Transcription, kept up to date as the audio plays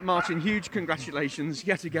Martin, huge congratulations.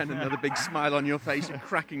 Yet again, another big smile on your face. A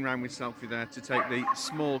cracking round with Selfie there to take the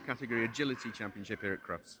small category agility championship here at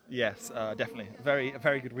Crufts. Yes, definitely. A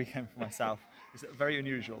very good weekend for myself. It's very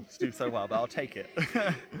unusual to do so well, but I'll take it.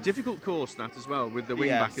 Difficult course that as well, with the wing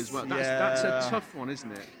Yes, back as well. yeah. That's a tough one,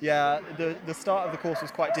 isn't it? Yeah, the start of the course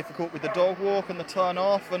was quite difficult with the dog walk and the turn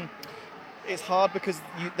off, and it's hard because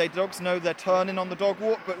the dogs know they're turning on the dog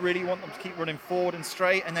walk, but really want them to keep running forward and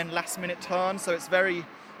straight, and then last minute turn, so it's very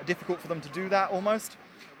difficult for them to do that almost.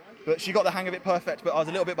 But she got the hang of it perfect, but I was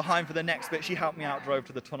a little bit behind for the next bit. She helped me out, drove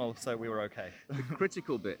to the tunnel, so we were okay. The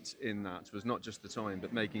critical bit in that was not just the time,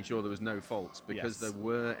 but making sure there was no faults, because Yes. there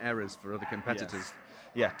were errors for other competitors.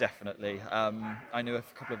 Yeah, definitely. I knew a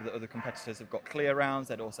couple of the other competitors have got clear rounds,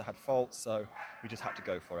 they'd also had faults, so we just had to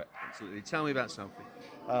go for it. Absolutely. Tell me about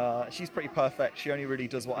Selfie. She's pretty perfect. She only really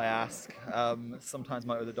does what I ask. Sometimes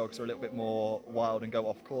my other dogs are a little bit more wild and go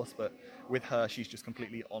off course, but with her, she's just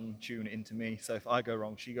completely on tune into me. So if I go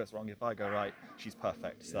wrong, she goes wrong. If I go right, she's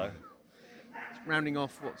perfect. So Rounding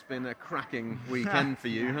off what's been a cracking weekend for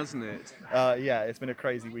you, hasn't it? yeah, it's been a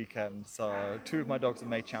crazy weekend. So 2 of my dogs have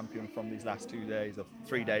made champion from these last 2 days, or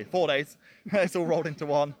 3 days, 4 days. It's all rolled into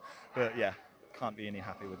one. But yeah, can't be any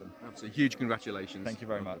happy with them. Absolutely. Huge congratulations. Thank you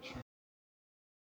very much.